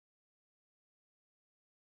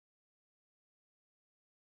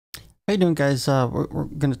How you doing, guys? We're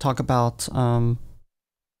going to talk about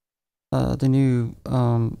the new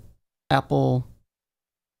Apple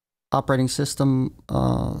operating system,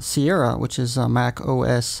 Sierra, which is Mac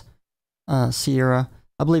OS Sierra.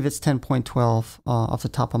 I believe it's 10.12 off the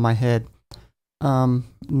top of my head.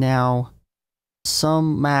 Now,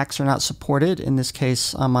 some Macs are not supported. In this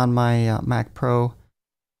case, I'm on my Mac Pro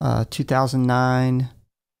 2009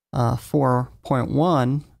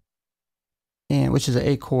 4.1, and which is an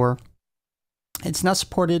 8-core. It's not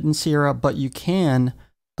supported in Sierra, but you can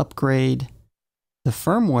upgrade the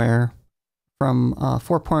firmware from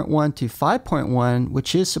 4.1 to 5.1,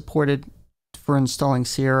 which is supported for installing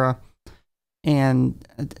Sierra. And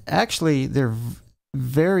actually, they're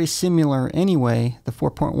very similar anyway, the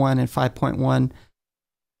 4.1 and 5.1,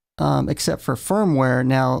 except for firmware.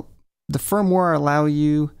 Now, the firmware allow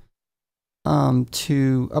you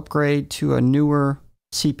to upgrade to a newer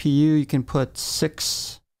CPU. You can put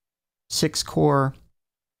six core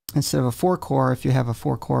instead of a 4-core if you have a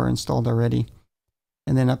 4-core installed already,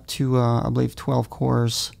 and then up to I believe 12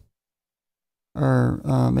 cores, or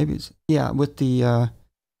maybe it's, yeah, with the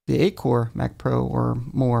 8-core Mac Pro or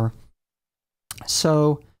more.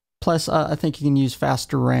 So plus I think you can use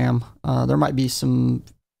faster RAM. There might be some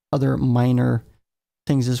other minor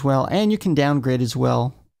things as well, and you can downgrade as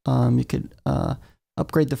well. You could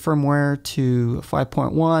upgrade the firmware to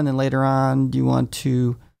 5.1, and later on you want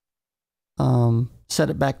to set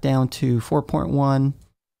it back down to 4.1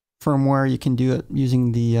 firmware. You can do it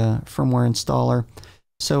using the firmware installer.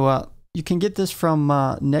 So you can get this from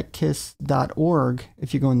netkiss.org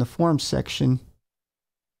if you go in the forums section,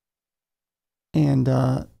 and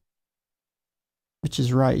which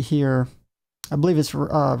is right here. I believe it's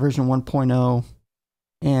version 1.0,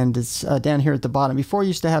 and it's down here at the bottom. Before, you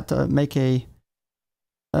used to have to make a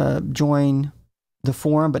join the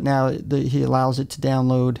forum, but now he allows it to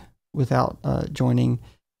download without joining.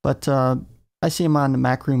 But I see him on the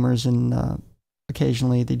Mac Rumors, and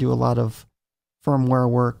occasionally they do a lot of firmware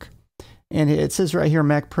work. And it says right here,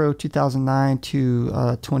 Mac Pro 2009 to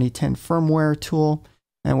 2010 firmware tool.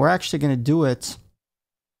 And we're actually going to do it.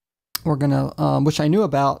 We're going to, which I knew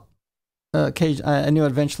about. I knew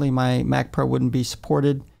eventually my Mac Pro wouldn't be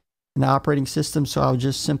supported in the operating system, so I was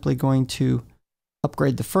just simply going to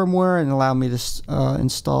upgrade the firmware and allow me to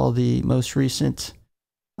install the most recent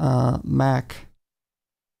Mac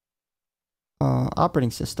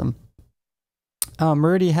operating system. I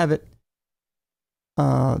already have it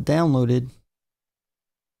downloaded,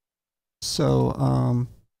 so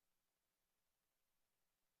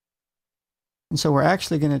and so we're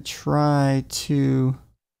actually going to try to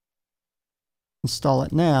install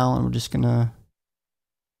it now, and we're just going to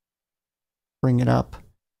bring it up,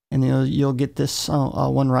 and you'll get this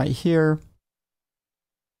one right here.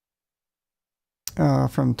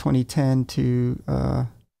 From 2010 to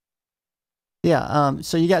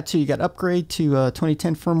so you got two. You got upgrade to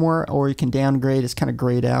 2010 firmware, or you can downgrade. It's kind of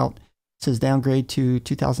grayed out. It says downgrade to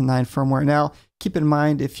 2009 firmware. Now keep in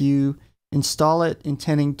mind, if you install it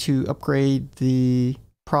intending to upgrade the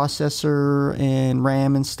processor and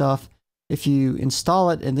RAM and stuff, if you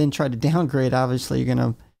install it and then try to downgrade, obviously you're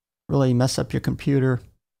gonna really mess up your computer.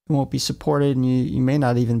 It won't be supported, and you may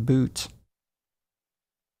not even boot.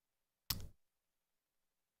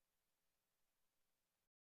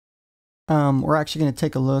 We're actually going to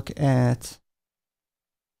take a look at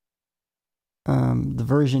the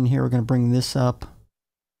version here. We're going to bring this up.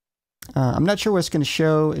 I'm not sure what it's going to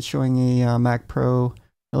show. It's showing a Mac Pro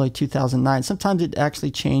early 2009. Sometimes it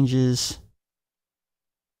actually changes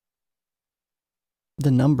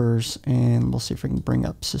the numbers, and we'll see if we can bring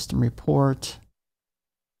up system report.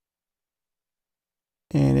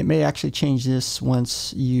 And it may actually change this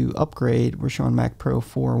once you upgrade. We're showing Mac Pro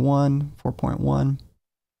 4.1.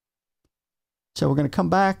 So we're going to come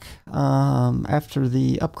back after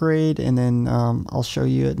the upgrade, and then I'll show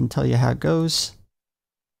you it and tell you how it goes.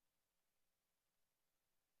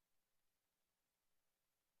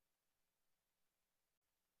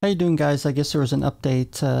 How you doing, guys? I guess there was an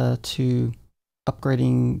update to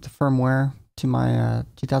upgrading the firmware to my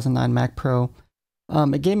 2009 Mac Pro.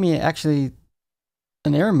 It gave me actually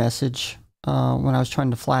an error message when I was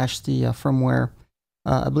trying to flash the firmware.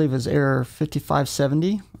 I believe it was error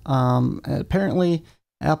 5570. Apparently,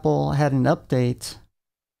 Apple had an update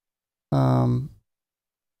to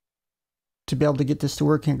be able to get this to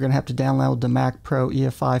work. You're going to have to download the Mac Pro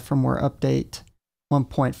EFI firmware update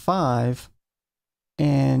 1.5,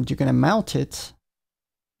 and you're going to mount it.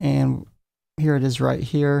 And here it is right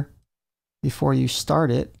here. Before you start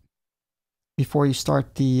it, before you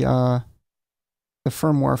start the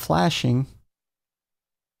firmware flashing.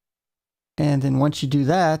 And then once you do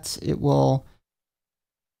that, it will,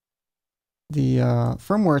 the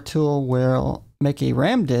firmware tool will make a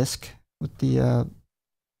RAM disk with the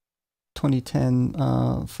 2010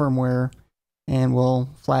 firmware, and will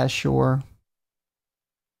flash your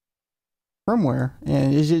firmware.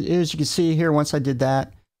 And as you can see here, once I did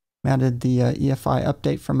that, mounted the EFI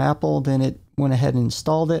update from Apple, then it went ahead and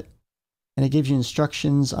installed it. And it gives you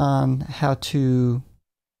instructions on how to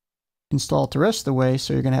install it the rest of the way.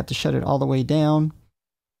 So you're going to have to shut it all the way down.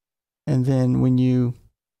 And then when you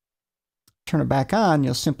turn it back on,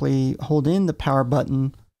 you'll simply hold in the power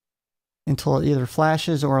button until it either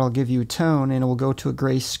flashes or it'll give you a tone, and it will go to a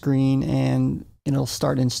gray screen, and it'll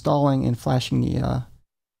start installing and flashing the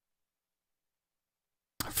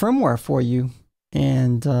firmware for you.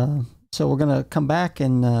 And so we're going to come back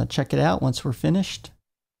and check it out once we're finished.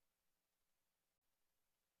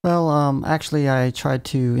 Well, actually I tried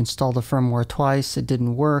to install the firmware twice. It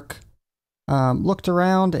didn't work. Looked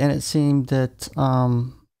around, and it seemed that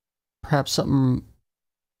perhaps something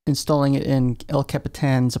installing it in El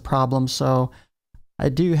Capitan is a problem. So I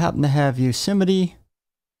do happen to have Yosemite.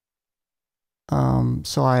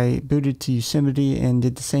 So I booted to Yosemite and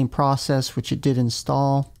did the same process, which it did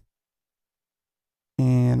install.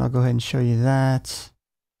 And I'll go ahead and show you that.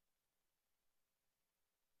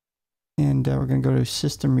 And we're going to go to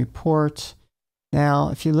System Report. Now,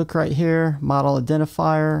 if you look right here, Model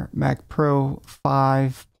Identifier, Mac Pro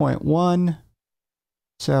 5.1.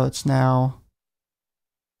 So it's now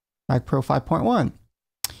Mac Pro 5.1.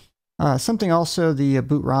 Something also, the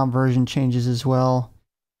boot ROM version changes as well.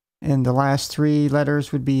 And the last three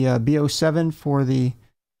letters would be B07 for the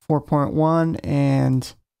 4.1,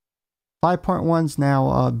 and 5.1 is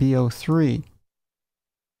now B03.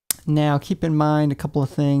 Now, keep in mind a couple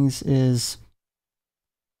of things is,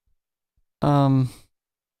 even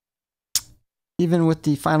with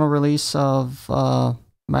the final release of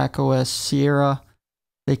macOS Sierra,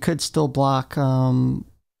 they could still block the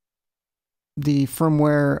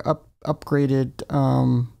firmware upgraded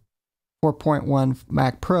 4.1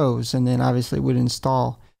 Mac Pros, and then obviously it would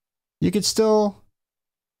install. You could still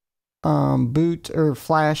boot or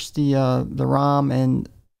flash the ROM and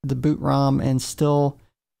the boot ROM, and still,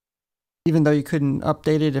 even though you couldn't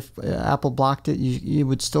update it, if Apple blocked it, you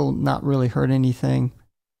would still not really hurt anything.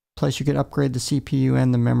 Plus, you could upgrade the CPU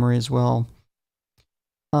and the memory as well.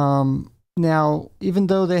 Now, even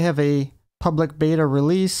though they have a public beta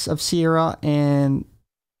release of Sierra and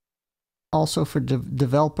also for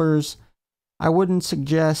developers, I wouldn't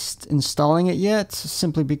suggest installing it yet,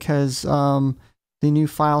 simply because the new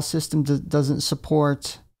file system doesn't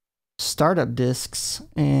support startup disks.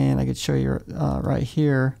 And I could show you right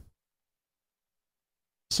here.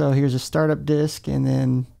 So here's a startup disk, and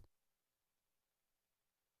then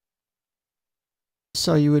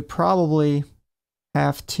so you would probably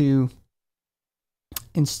have to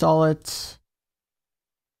install it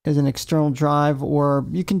as an external drive, or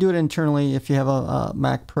you can do it internally if you have a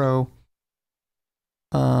Mac Pro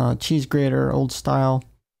cheese grater, old style,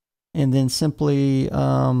 and then simply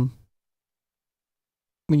when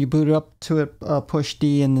you boot up to it, push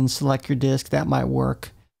D and then select your disk. That might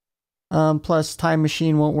work. Plus, Time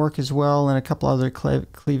Machine won't work as well, and a couple other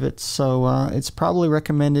cleavets. So it's probably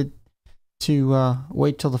recommended to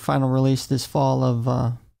wait till the final release this fall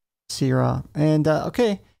of Sierra. And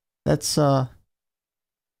okay, that's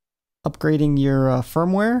upgrading your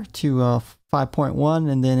firmware to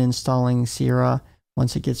 5.1 and then installing Sierra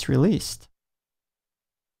once it gets released.